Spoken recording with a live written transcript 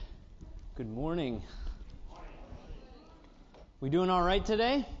Good morning. We doing all right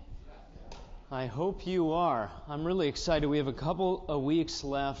today? I hope you are. I'm really excited. We have a couple of weeks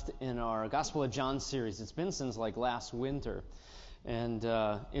left in our Gospel of John series. It's been since like last winter, and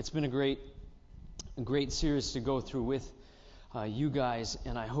it's been a great series to go through with you guys.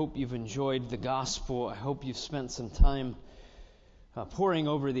 And I hope you've enjoyed the gospel. I hope you've spent some time poring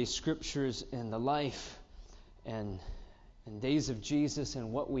over these scriptures and the life and days of Jesus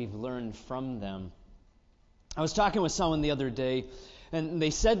and what we've learned from them. I was talking with someone the other day, and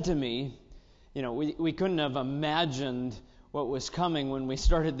they said to me, we couldn't have imagined what was coming when we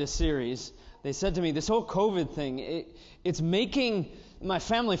started this series. They said to me, this whole COVID thing, it's making my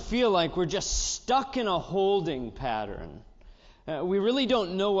family feel like we're just stuck in a holding pattern. We really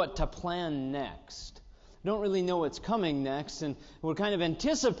don't know what to plan next. Don't really know what's coming next, and we're kind of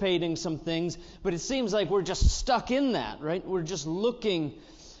anticipating some things, but it seems like we're just stuck in that, right? We're just looking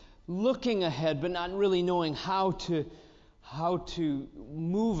ahead, but not really knowing how to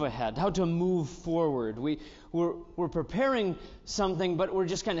move ahead, how to move forward. We're preparing something, but we're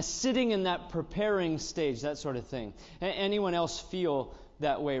just kind of sitting in that preparing stage, that sort of thing. Anyone else feel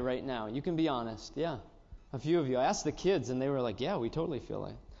that way right now? You can be honest. Yeah, a few of you. I asked the kids, and they were like, yeah, we totally feel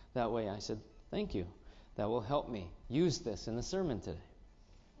like that way. I said, thank you. That will help me use this in the sermon today.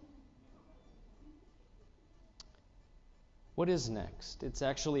 What is next? It's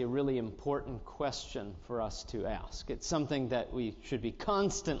actually a really important question for us to ask. It's something that we should be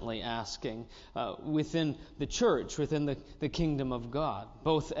constantly asking within the church, within the kingdom of God,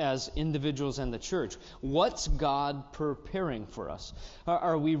 both as individuals and the church. What's God preparing for us?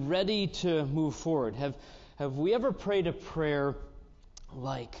 Are we ready to move forward? Have we ever prayed a prayer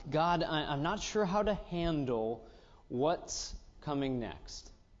like, God, I'm not sure how to handle what's coming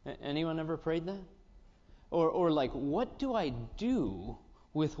next? Anyone ever prayed that? Or like, what do I do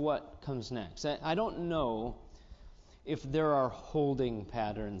with what comes next? I don't know if there are holding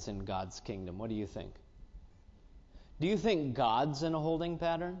patterns in God's kingdom. What do you think? Do you think God's in a holding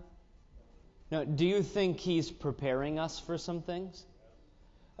pattern? No. Do you think He's preparing us for some things?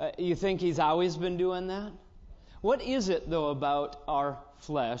 You think He's always been doing that? What is it, though, about our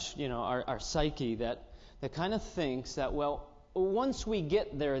flesh, our psyche, that kind of thinks that, well, once we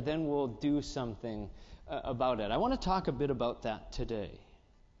get there, then we'll do something about it? I want to talk a bit about that today.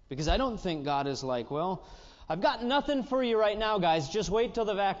 Because I don't think God is like, well, I've got nothing for you right now, guys. Just wait till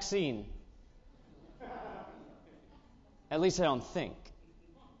the vaccine. At least I don't think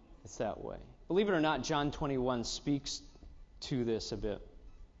it's that way. Believe it or not, John 21 speaks to this a bit.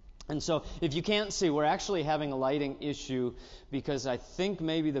 And so, if you can't see, we're actually having a lighting issue because I think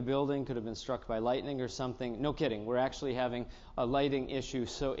maybe the building could have been struck by lightning or something. No kidding, we're actually having a lighting issue.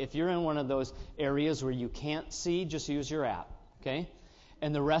 So if you're in one of those areas where you can't see, just use your app, okay?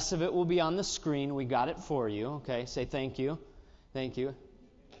 And the rest of it will be on the screen. We got it for you, okay? Say thank you. Thank you.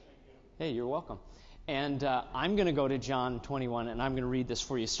 Hey, you're welcome. And I'm going to go to John 21, and I'm going to read this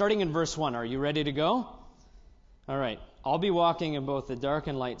for you. Starting in verse 1. Are you ready to go? All right. I'll be walking in both the dark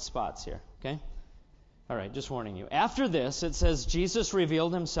and light spots here, okay? All right, just warning you. After this, it says, Jesus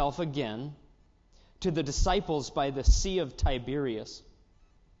revealed Himself again to the disciples by the Sea of Tiberias.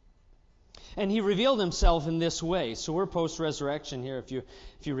 And He revealed Himself in this way. So we're post-resurrection here, if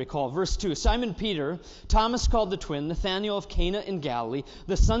you recall. Verse 2, Simon Peter, Thomas called the twin, Nathanael of Cana in Galilee,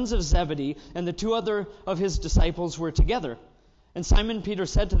 the sons of Zebedee, and the two other of his disciples were together. And Simon Peter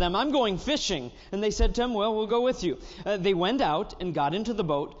said to them, I'm going fishing. And they said to him, well, we'll go with you. They went out and got into the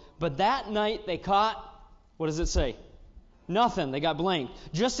boat, but that night they caught, what does it say? Nothing. They got blanked.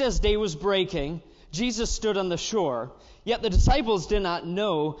 Just as day was breaking, Jesus stood on the shore. Yet the disciples did not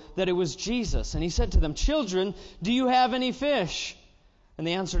know that it was Jesus. And He said to them, children, do you have any fish? And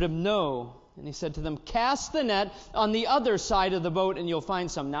they answered Him, no. And He said to them, cast the net on the other side of the boat and you'll find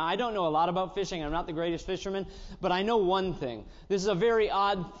some. Now, I don't know a lot about fishing. I'm not the greatest fisherman. But I know one thing. This is a very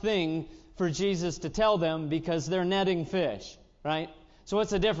odd thing for Jesus to tell them because they're netting fish, right? So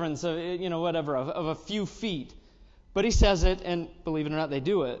what's the difference of, of a few feet? But He says it, and believe it or not, they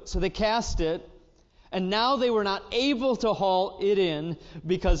do it. So they cast it, and now they were not able to haul it in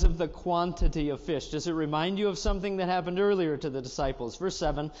because of the quantity of fish. Does it remind you of something that happened earlier to the disciples? Verse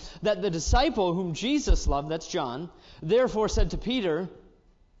 7, that the disciple whom Jesus loved, that's John, therefore said to Peter,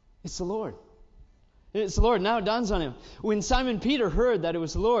 it's the Lord. It's the Lord. Now it dawns on him. When Simon Peter heard that it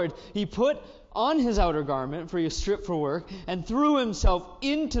was the Lord, he put on his outer garment, for he was stripped for work, and threw himself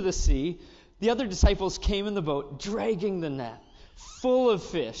into the sea. The other disciples came in the boat, dragging the net, full of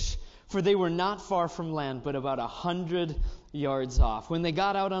fish, for they were not far from land, but about 100 yards off. When they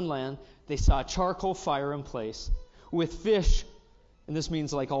got out on land, they saw a charcoal fire in place, with fish, and this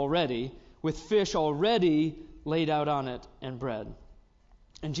means like already, with fish already laid out on it and bread.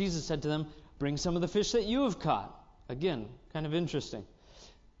 And Jesus said to them, bring some of the fish that you have caught. Again, kind of interesting.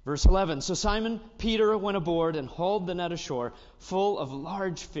 Verse 11, so Simon Peter went aboard and hauled the net ashore, full of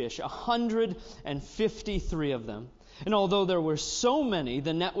large fish, 153 of them. And although there were so many,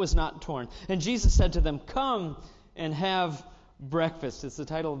 the net was not torn. And Jesus said to them, come and have breakfast. It's the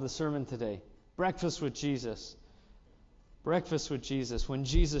title of the sermon today. Breakfast with Jesus. Breakfast with Jesus, when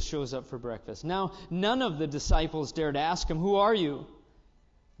Jesus shows up for breakfast. Now, none of the disciples dared ask him, who are you?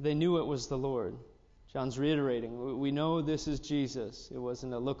 They knew it was the Lord. John's reiterating, we know this is Jesus. It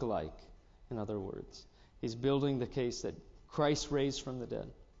wasn't a look-alike, in other words. He's building the case that Christ raised from the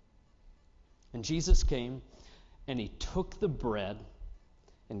dead. And Jesus came, and he took the bread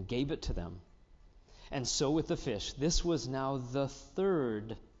and gave it to them. And so with the fish. This was now the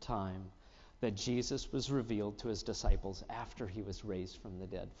third time that Jesus was revealed to his disciples after he was raised from the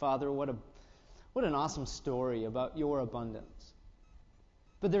dead. Father, what an awesome story about your abundance.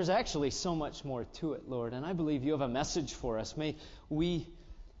 But there's actually so much more to it, Lord, and I believe you have a message for us. May we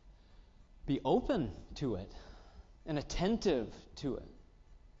be open to it and attentive to it.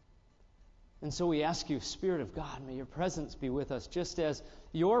 And so we ask you, Spirit of God, may your presence be with us, just as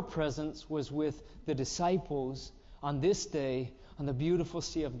your presence was with the disciples on this day on the beautiful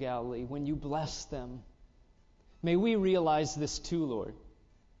Sea of Galilee when you blessed them. May we realize this too, Lord.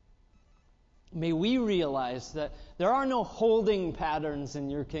 May we realize that there are no holding patterns in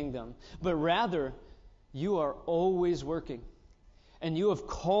your kingdom, but rather you are always working. And you have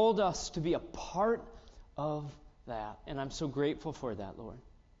called us to be a part of that. And I'm so grateful for that, Lord.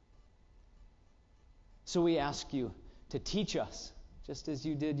 So we ask you to teach us, just as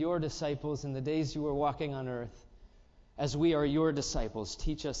you did your disciples in the days you were walking on earth. As we are your disciples,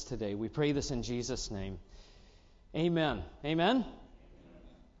 teach us today. We pray this in Jesus' name. Amen. Amen?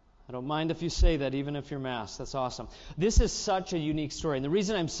 I don't mind if you say that, even if you're masked. That's awesome. This is such a unique story. And the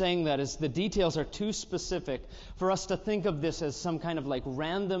reason I'm saying that is the details are too specific for us to think of this as some kind of like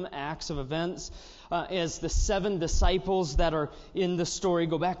random acts of events. As the 7 disciples that are in the story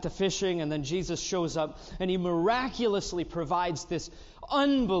go back to fishing, and then Jesus shows up, and he miraculously provides this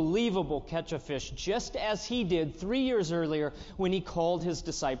unbelievable catch of fish, just as he did 3 years earlier when he called his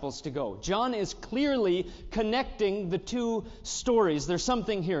disciples to go. John is clearly connecting the two stories. There's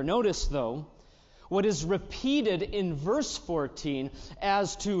something here. Notice, though, what is repeated in verse 14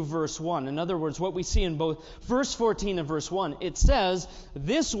 as to verse 1. In other words, what we see in both verse 14 and verse 1, it says,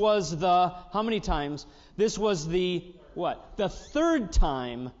 this was the, how many times? This was the, what? The third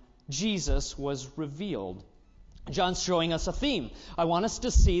time Jesus was revealed. John's showing us a theme. I want us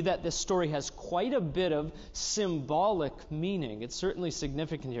to see that this story has quite a bit of symbolic meaning. It's certainly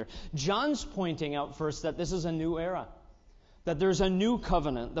significant here. John's pointing out first that this is a new era, that there's a new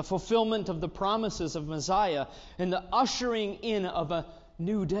covenant, the fulfillment of the promises of Messiah, and the ushering in of a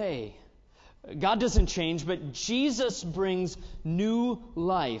new day. God doesn't change, but Jesus brings new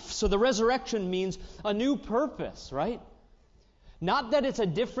life. So the resurrection means a new purpose, right? Not that it's a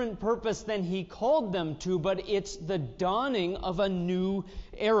different purpose than he called them to, but it's the dawning of a new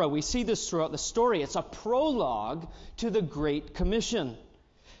era. We see this throughout the story. It's a prologue to the Great Commission.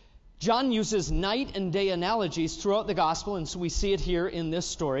 John uses night and day analogies throughout the gospel, and so we see it here in this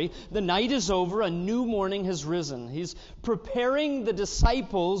story. The night is over, a new morning has risen. He's preparing the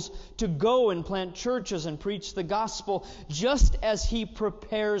disciples to go and plant churches and preach the gospel, just as he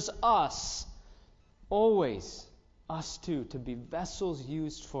prepares us, always, us too, to be vessels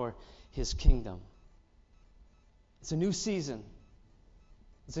used for his kingdom. It's a new season.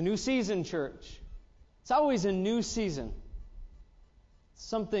 It's a new season, church. It's always a new season.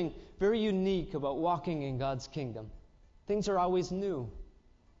 Something very unique about walking in God's kingdom. Things are always new.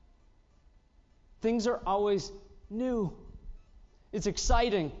 Things are always new. It's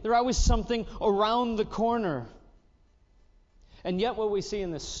exciting. There's always something around the corner. And yet what we see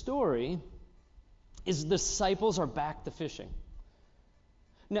in this story is the disciples are back to fishing.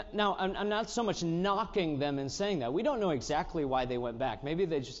 Now, I'm not so much knocking them in saying that. We don't know exactly why they went back. Maybe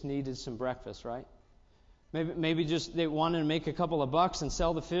they just needed some breakfast, right? Maybe just they wanted to make a couple of bucks and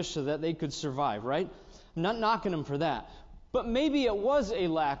sell the fish so that they could survive, right? I'm not knocking them for that. But maybe it was a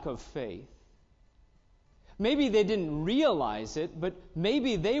lack of faith. Maybe they didn't realize it, but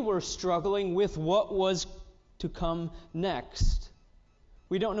maybe they were struggling with what was to come next.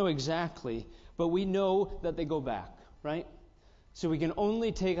 We don't know exactly, but we know that they go back, right? So we can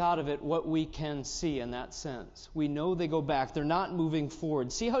only take out of it what we can see in that sense. We know they go back. They're not moving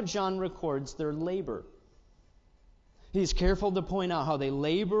forward. See how John records their labor. He's careful to point out how they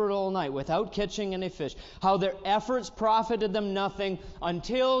labored all night without catching any fish, how their efforts profited them nothing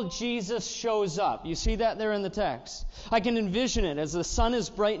until Jesus shows up. You see that there in the text? I can envision it as the sun is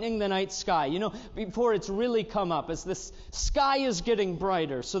brightening the night sky. You know, before it's really come up, as the sky is getting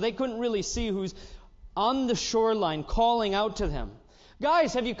brighter, so they couldn't really see who's on the shoreline calling out to them.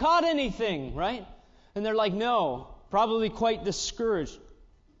 Guys, have you caught anything, right? And they're like, no, probably quite discouraged.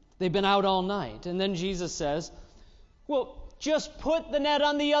 They've been out all night. And then Jesus says, well, just put the net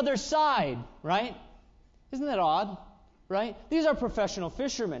on the other side, right? Isn't that odd, right? These are professional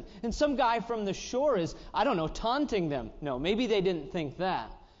fishermen. And some guy from the shore is, I don't know, taunting them. No, maybe they didn't think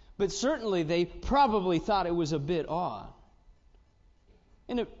that. But certainly they probably thought it was a bit odd.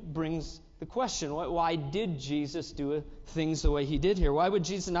 And it brings the question, why did Jesus do things the way he did here? Why would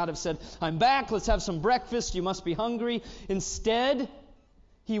Jesus not have said, I'm back, let's have some breakfast, you must be hungry. Instead,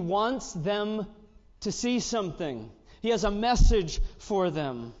 he wants them to see something. He has a message for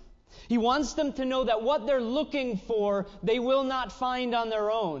them. He wants them to know that what they're looking for, they will not find on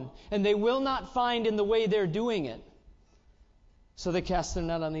their own. And they will not find in the way they're doing it. So they cast their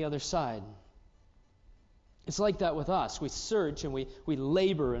net on the other side. It's like that with us. We search and we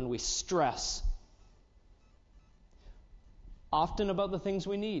labor and we stress. Often about the things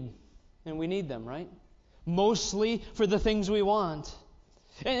we need. And we need them, right? Mostly for the things we want.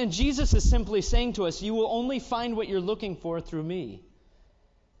 And Jesus is simply saying to us, you will only find what you're looking for through me.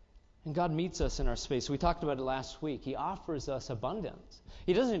 And God meets us in our space. We talked about it last week. He offers us abundance.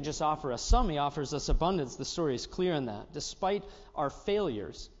 He doesn't just offer us some, he offers us abundance. The story is clear in that. Despite our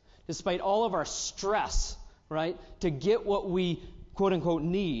failures, despite all of our stress, right, to get what we, quote unquote,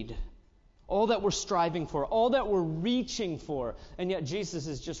 need, all that we're striving for, all that we're reaching for, and yet Jesus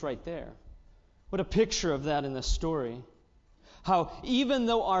is just right there. What a picture of that in this story. How even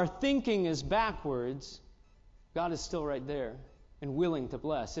though our thinking is backwards, God is still right there and willing to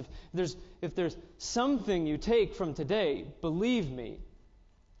bless. If there's something you take from today, believe me,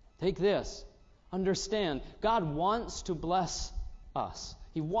 take this. Understand, God wants to bless us.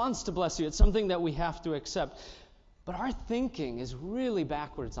 He wants to bless you. It's something that we have to accept. But our thinking is really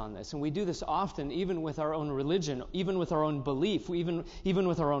backwards on this. And we do this often, even with our own religion, even with our own belief, even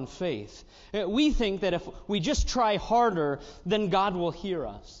with our own faith. We think that if we just try harder, then God will hear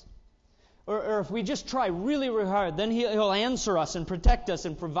us. Or if we just try really, really hard, then He'll answer us and protect us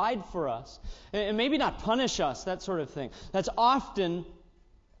and provide for us. And maybe not punish us, that sort of thing. That's often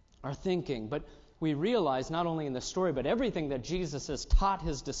our thinking. But we realize, not only in the story, but everything that Jesus has taught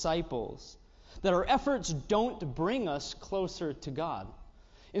His disciples, that our efforts don't bring us closer to God.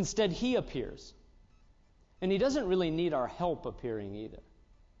 Instead, He appears. And He doesn't really need our help appearing either.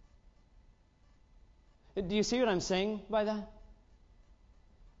 Do you see what I'm saying by that?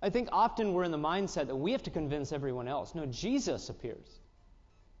 I think often we're in the mindset that we have to convince everyone else. No, Jesus appears.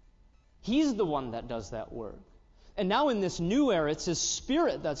 He's the one that does that work. And now in this new era, it's His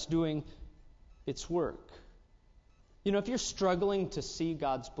Spirit that's doing its work. You know, if you're struggling to see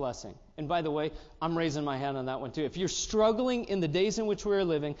God's blessing, and by the way, I'm raising my hand on that one too. If you're struggling in the days in which we're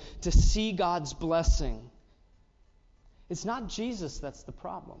living to see God's blessing, it's not Jesus that's the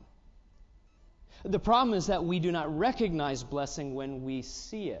problem. The problem is that we do not recognize blessing when we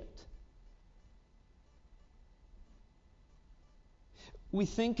see it. We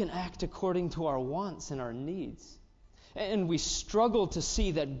think and act according to our wants and our needs. And we struggle to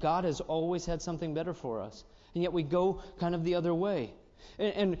see that God has always had something better for us. And yet we go kind of the other way.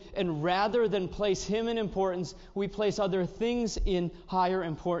 And rather than place Him in importance, we place other things in higher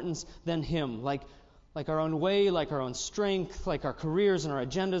importance than Him. Like our own way, like our own strength, like our careers and our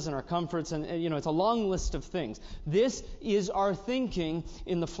agendas and our comforts. And it's a long list of things. This is our thinking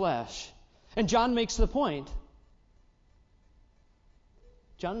in the flesh. And John makes the point.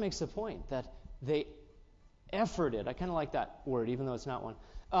 John makes the point that they efforted. I kind of like that word, even though it's not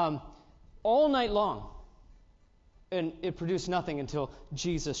one. All night long. And it produced nothing until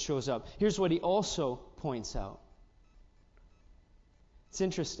Jesus shows up. Here's what he also points out. It's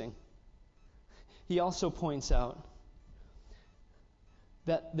interesting. He also points out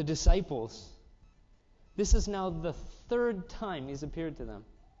that the disciples, this is now the third time He's appeared to them.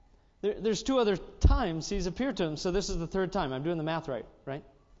 There's 2 other times He's appeared to them, so this is the third time. I'm doing the math right?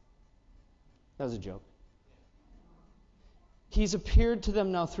 That was a joke. He's appeared to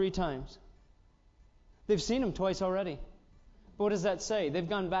them now 3 times. They've seen Him twice already. But what does that say? They've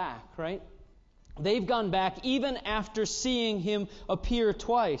gone back, right? They've gone back even after seeing Him appear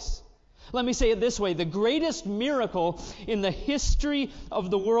twice. Let me say it this way. The greatest miracle in the history of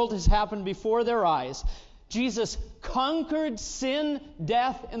the world has happened before their eyes. Jesus conquered sin,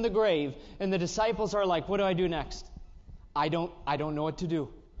 death, and the grave. And the disciples are like, what do I do next? I don't know what to do.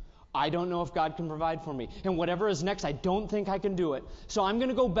 I don't know if God can provide for me. And whatever is next, I don't think I can do it. So I'm going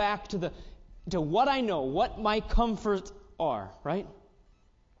to go back to what I know, what my comforts are, right?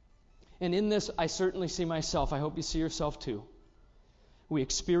 And in this, I certainly see myself. I hope you see yourself too. We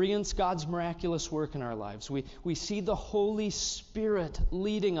experience God's miraculous work in our lives. We see the Holy Spirit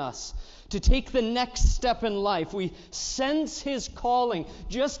leading us to take the next step in life. We sense His calling,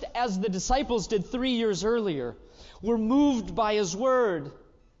 just as the disciples did 3 years earlier. We're moved by His Word.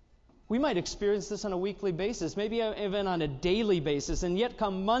 We might experience this on a weekly basis, maybe even on a daily basis, and yet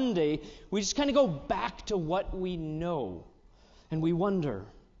come Monday, we just kind of go back to what we know, and we wonder,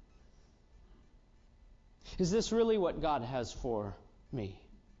 is this really what God has for me?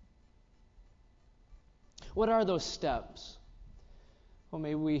 What are those steps? Well,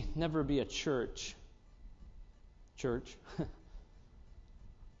 may we never be a church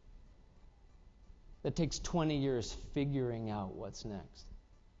that takes 20 years figuring out what's next.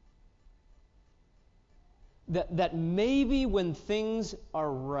 That maybe when things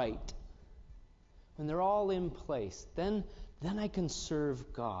are right, when they're all in place, then I can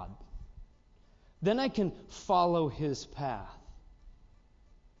serve God. Then I can follow His path.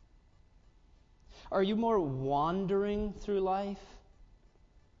 Are you more wandering through life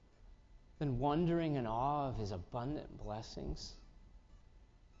than wandering in awe of His abundant blessings?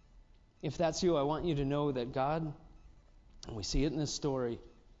 If that's you, I want you to know that God, and we see it in this story,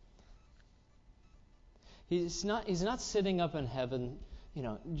 He's not sitting up in heaven,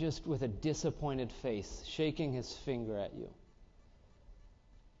 just with a disappointed face, shaking His finger at you.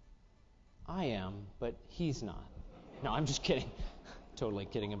 I am, but He's not. No, I'm just kidding. Totally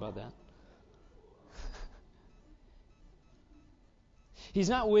kidding about that. He's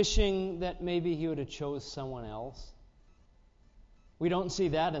not wishing that maybe He would have chose someone else. We don't see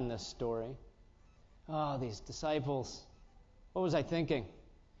that in this story. Oh, these disciples. What was I thinking?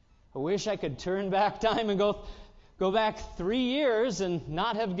 I wish I could turn back time and go back 3 years and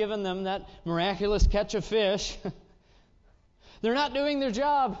not have given them that miraculous catch of fish. They're not doing their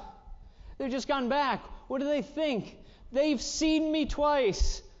job. They've just gone back. What do they think? They've seen me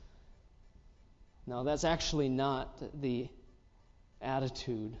twice. No, that's actually not the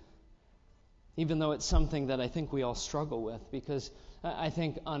attitude. Even though it's something that I think we all struggle with, because I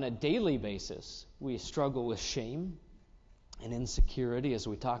think on a daily basis we struggle with shame and insecurity, as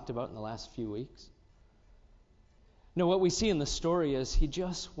we talked about in the last few weeks. No, what we see in the story is He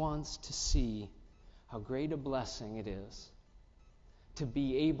just wants to see how great a blessing it is to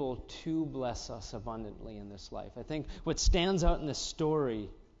be able to bless us abundantly in this life. I think what stands out in this story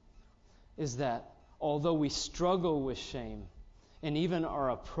is that although we struggle with shame, and even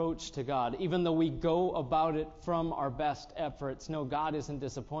our approach to God, even though we go about it from our best efforts, no, God isn't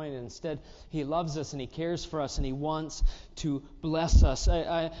disappointed. Instead, He loves us and He cares for us and He wants to bless us.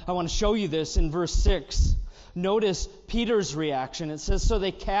 I want to show you this in verse 6. Notice Peter's reaction. It says, "So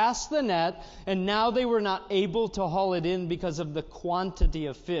they cast the net, and now they were not able to haul it in because of the quantity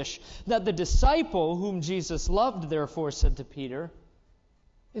of fish. That the disciple whom Jesus loved, therefore, said to Peter,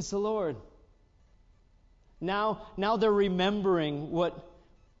 'It's the Lord.'" Now they're remembering what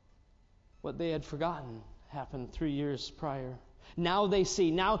they had forgotten happened 3 years prior. Now they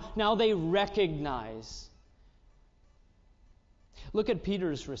see. Now they recognize. Look at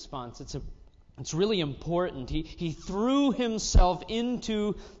Peter's response. It's really important. He threw himself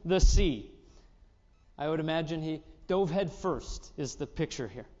into the sea. I would imagine he dove head first is the picture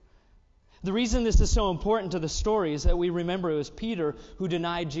here. The reason this is so important to the story is that we remember it was Peter who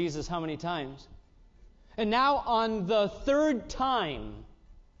denied Jesus how many times? And now on the third time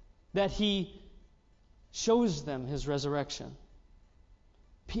that He shows them His resurrection,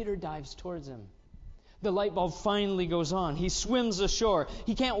 Peter dives towards Him. The light bulb finally goes on. He swims ashore.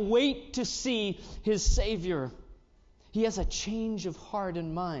 He can't wait to see his Savior. He has a change of heart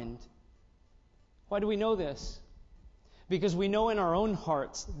and mind. Why do we know this? Because we know in our own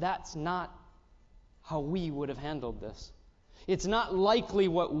hearts that's not how we would have handled this. It's not likely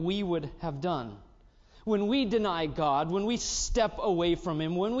what we would have done. When we deny God, when we step away from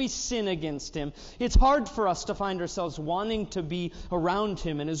Him, when we sin against Him, it's hard for us to find ourselves wanting to be around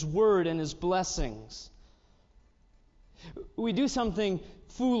Him and His Word and His blessings. We do something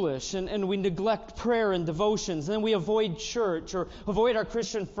foolish and we neglect prayer and devotions, and then we avoid church or avoid our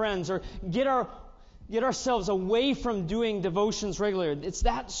Christian friends or get ourselves away from doing devotions regularly. It's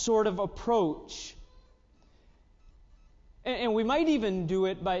that sort of approach. And we might even do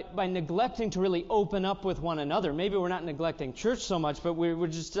it by neglecting to really open up with one another. Maybe we're not neglecting church so much, but we're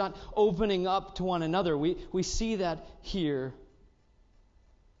just not opening up to one another. We see that here.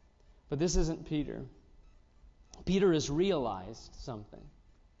 But this isn't Peter. Peter has realized something.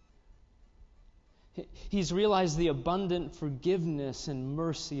 He's realized the abundant forgiveness and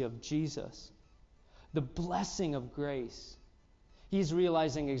mercy of Jesus, the blessing of grace. He's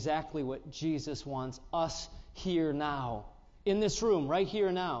realizing exactly what Jesus wants us here now, in this room, right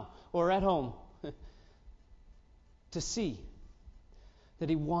here now, or at home, to see. That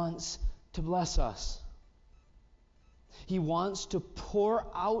He wants to bless us. He wants to pour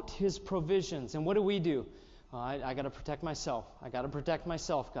out His provisions. And what do? I got to protect myself. I got to protect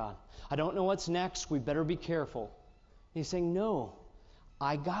myself, God. I don't know what's next. We better be careful. He's saying, no,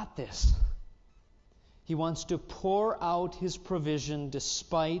 I got this. He wants to pour out His provision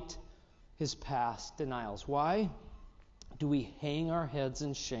despite His past denials. Why do we hang our heads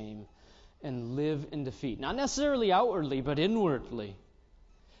in shame and live in defeat? Not necessarily outwardly, but inwardly.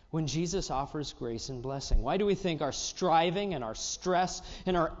 When Jesus offers grace and blessing, why do we think our striving and our stress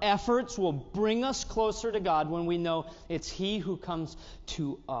and our efforts will bring us closer to God when we know it's He who comes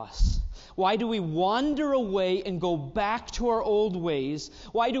to us? Why do we wander away and go back to our old ways?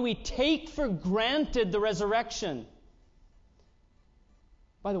 Why do we take for granted the resurrection?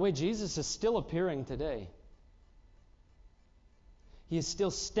 By the way, Jesus is still appearing today. He is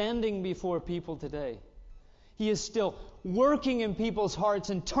still standing before people today. He is still working in people's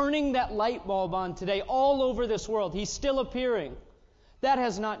hearts and turning that light bulb on today all over this world. He's still appearing. That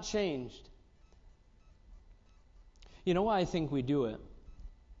has not changed. You know why I think we do it?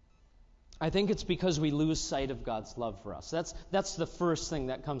 I think it's because we lose sight of God's love for us. That's the first thing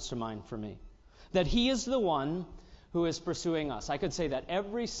that comes to mind for me. That He is the one who is pursuing us. I could say that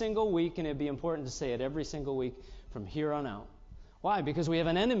every single week, and it'd be important to say it every single week from here on out. Why? Because we have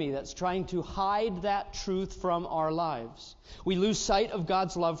an enemy that's trying to hide that truth from our lives. We lose sight of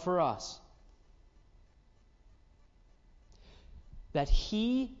God's love for us. That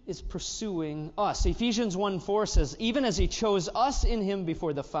He is pursuing us. Ephesians 1:4 says, even as He chose us in Him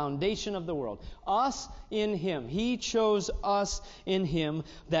before the foundation of the world. Us in Him. He chose us in Him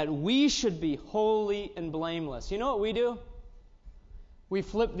that we should be holy and blameless. You know what we do? We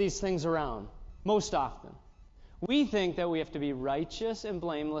flip these things around most often. We think that we have to be righteous and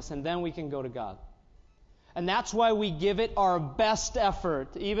blameless, and then we can go to God. And that's why we give it our best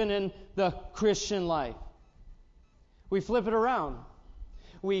effort, even in the Christian life. We flip it around.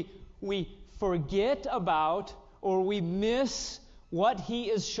 We forget about, or we miss what He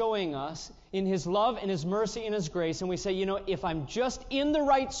is showing us in His love and His mercy and His grace, and we say, if I'm just in the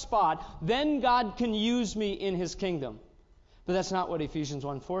right spot, then God can use me in His kingdom. But that's not what Ephesians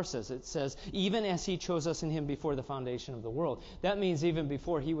 1:4 says. It says, even as He chose us in Him before the foundation of the world. That means even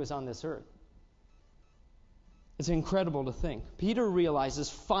before He was on this earth. It's incredible to think. Peter realizes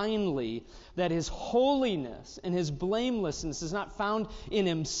finally that his holiness and his blamelessness is not found in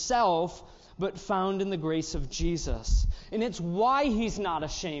himself, but found in the grace of Jesus. And it's why he's not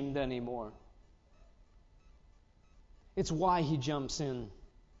ashamed anymore. It's why he jumps in.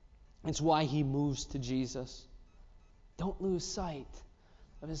 It's why he moves to Jesus. Don't lose sight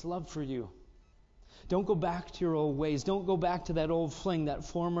of His love for you. Don't go back to your old ways. Don't go back to that old fling, that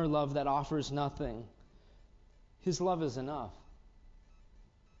former love that offers nothing. His love is enough.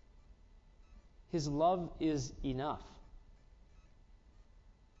 His love is enough.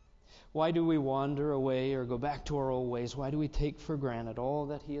 Why do we wander away or go back to our old ways? Why do we take for granted all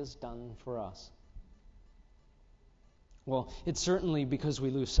that He has done for us? Well, it's certainly because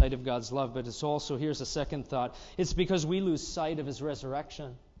we lose sight of God's love, but it's also, here's a second thought, it's because we lose sight of His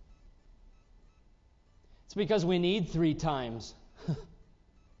resurrection. It's because we need 3 times.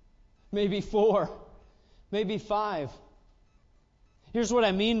 Maybe 4. Maybe 5. Here's what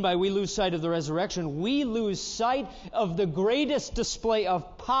I mean by we lose sight of the resurrection. We lose sight of the greatest display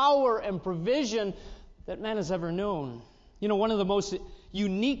of power and provision that man has ever known. One of the most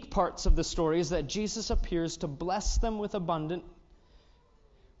unique parts of the story is that Jesus appears to bless them with an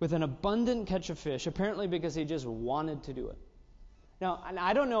abundant catch of fish, apparently because He just wanted to do it. Now,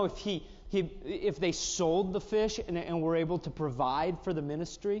 I don't know if they sold the fish and were able to provide for the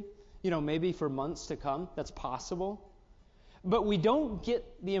ministry, maybe for months to come. That's possible. But we don't get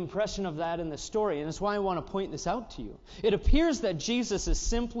the impression of that in the story, and that's why I want to point this out to you. It appears that Jesus is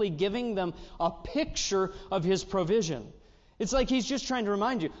simply giving them a picture of His provision. It's like He's just trying to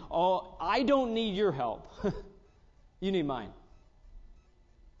remind you, I don't need your help. You need mine.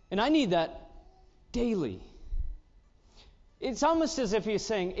 And I need that daily. It's almost as if He's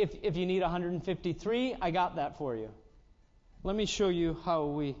saying, if you need 153, I got that for you. Let me show you how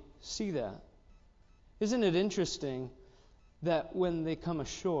we see that. Isn't it interesting that when they come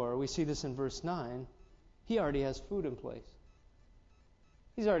ashore, we see this in verse 9, He already has food in place.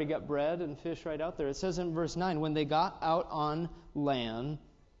 He's already got bread and fish right out there. It says in verse 9, when they got out on land,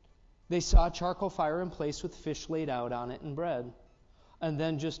 they saw a charcoal fire in place with fish laid out on it and bread. And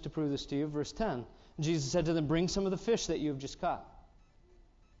then, just to prove this to you, verse 10, Jesus said to them, bring some of the fish that you have just caught.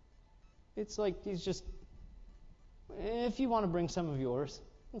 It's like he's just, if you want to bring some of yours,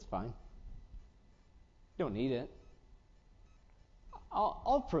 that's fine. You don't need it.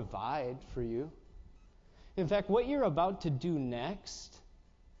 I'll provide for you. In fact, what you're about to do next,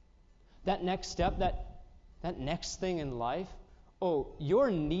 that next step, that next thing in life,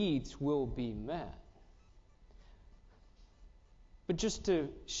 your needs will be met. But just to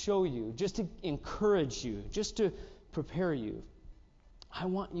show you, just to encourage you, just to prepare you, I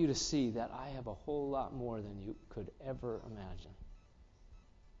want you to see that I have a whole lot more than you could ever imagine.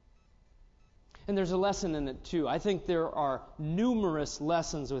 And there's a lesson in it too. I think there are numerous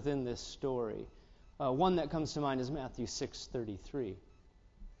lessons within this story. One that comes to mind is Matthew 6:33.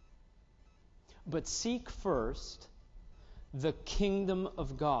 But seek first the kingdom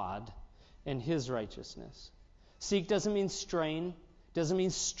of God and His righteousness. Seek doesn't mean strain, doesn't mean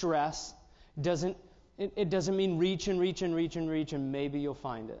stress, it doesn't mean reach and maybe you'll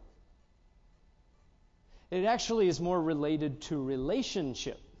find it. It actually is more related to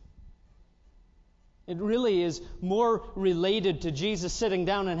relationship. It really is more related to Jesus sitting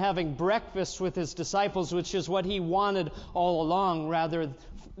down and having breakfast with His disciples, which is what He wanted all along, rather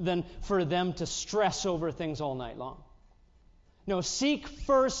than for them to stress over things all night long. No, seek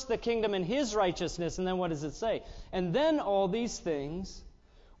first the kingdom and His righteousness, and then what does it say? And then all these things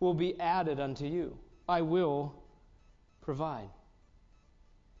will be added unto you. I will provide.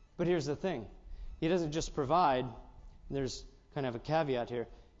 But here's the thing. He doesn't just provide. There's kind of a caveat here.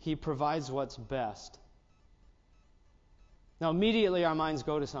 He provides what's best. Now, immediately our minds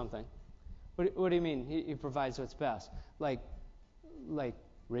go to something. What do you mean? He provides what's best. Like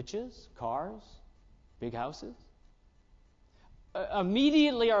riches, cars, big houses?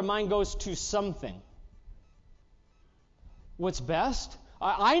 Immediately our mind goes to something. What's best?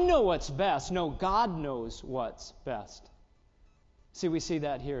 I know what's best. No, God knows what's best. See, we see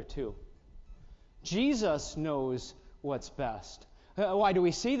that here too. Jesus knows what's best. Why do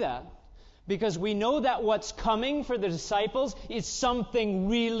we see that? Because we know that what's coming for the disciples is something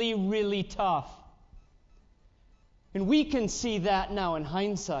really, really tough. And we can see that now in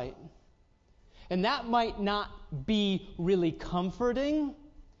hindsight. And that might not be really comforting,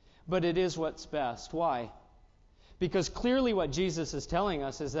 but it is what's best. Why? Because clearly what Jesus is telling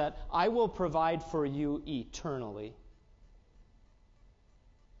us is that I will provide for you eternally.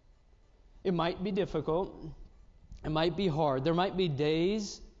 It might be difficult. It might be hard. There might be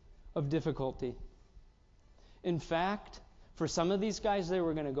days of difficulty. In fact, for some of these guys, they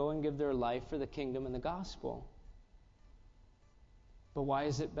were going to go and give their life for the kingdom and the gospel. But why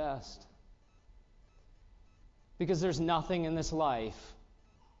is it best? Because there's nothing in this life.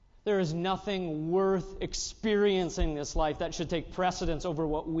 There is nothing worth experiencing in this life that should take precedence over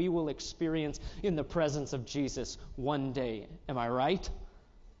what we will experience in the presence of Jesus one day. Am I right?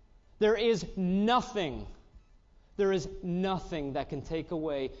 There is nothing that can take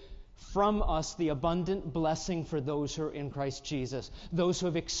away from us the abundant blessing for those who are in Christ Jesus, those who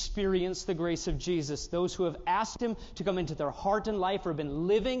have experienced the grace of Jesus, those who have asked Him to come into their heart and life or been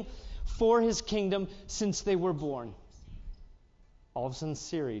living for His kingdom since they were born. All of a sudden,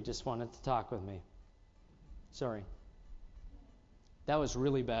 Siri just wanted to talk with me. Sorry. That was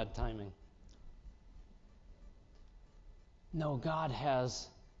really bad timing. No, God has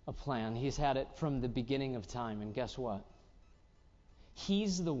a plan. He's had it from the beginning of time. And guess what?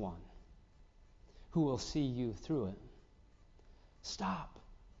 He's the one who will see you through it. Stop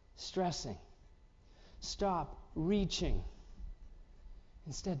stressing. Stop reaching.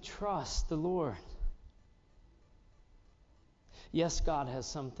 Instead, trust the Lord. Yes, God has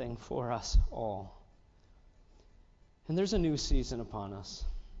something for us all. And there's a new season upon us.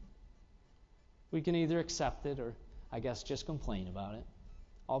 We can either accept it or, I guess, just complain about it.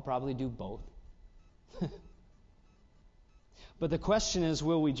 I'll probably do both. But the question is,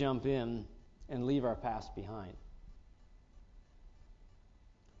 will we jump in and leave our past behind?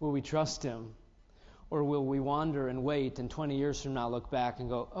 Will we trust Him? Or will we wander and wait and 20 years from now look back and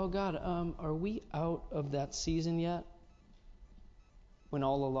go, oh God, are we out of that season yet? When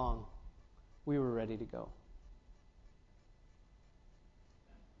all along we were ready to go.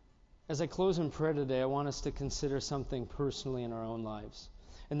 As I close in prayer today, I want us to consider something personally in our own lives.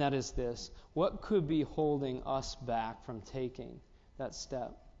 And that is this. What could be holding us back from taking that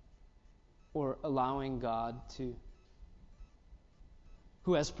step? Or allowing God to,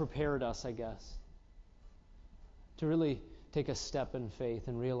 who has prepared us, I guess, to really take a step in faith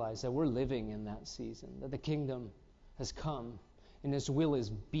and realize that we're living in that season, that the kingdom has come and His will is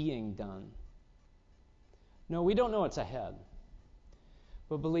being done. No, we don't know what's ahead.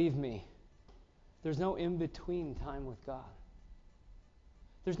 But believe me, there's no in-between time with God.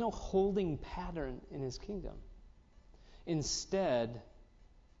 There's no holding pattern in His kingdom. Instead,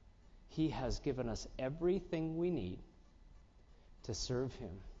 He has given us everything we need to serve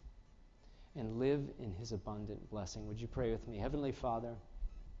Him and live in His abundant blessing. Would you pray with me? Heavenly Father,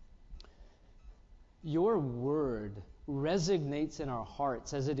 Your word resonates in our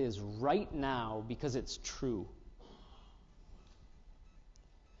hearts as it is right now because it's true.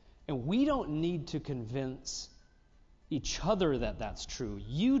 And we don't need to convince each other that that's true.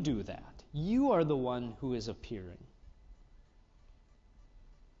 You do that. You are the one who is appearing.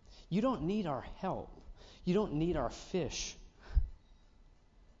 You don't need our help. You don't need our fish.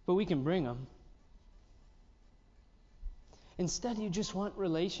 But we can bring them. Instead, you just want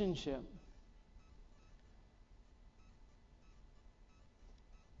relationship.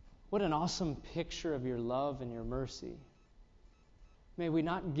 What an awesome picture of your love and your mercy. May we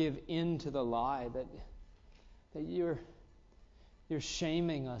not give in to the lie that you're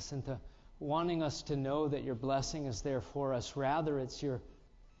shaming us into wanting us to know that your blessing is there for us. Rather, it's your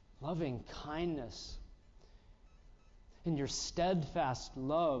loving kindness and your steadfast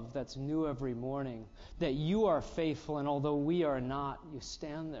love that's new every morning, that you are faithful, and although we are not, you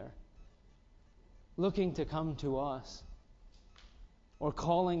stand there looking to come to us or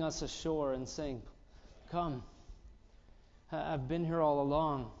calling us ashore and saying, come, I've been here all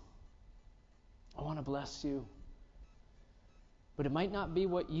along. I want to bless you. But it might not be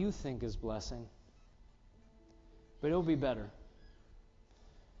what you think is blessing, but it'll be better.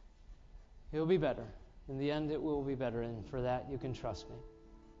 It'll be better. In the end, it will be better, and for that, you can trust me.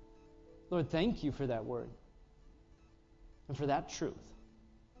 Lord, thank you for that word and for that truth.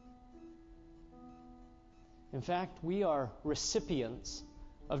 In fact, we are recipients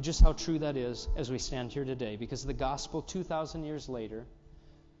of just how true that is as we stand here today, because the gospel 2,000 years later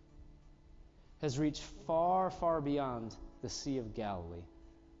has reached far, far beyond the Sea of Galilee.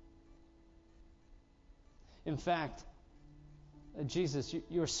 In fact, Jesus,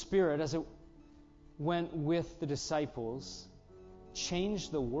 your Spirit, as it went with the disciples,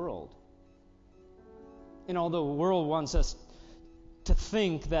 changed the world. And although the world wants us to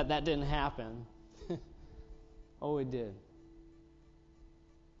think that that didn't happen, oh, it did.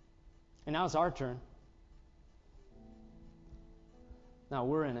 And now it's our turn. Now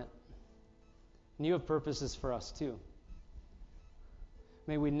we're in it. And you have purposes for us too.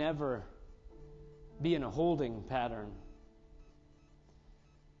 May we never be in a holding pattern.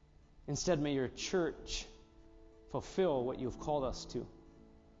 Instead, may your church fulfill what you've called us to.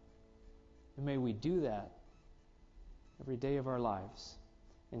 And may we do that every day of our lives,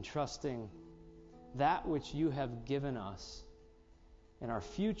 entrusting that which you have given us and our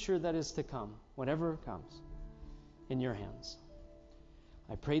future that is to come, whatever comes, in your hands.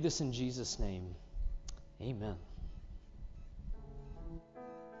 I pray this in Jesus' name. Amen.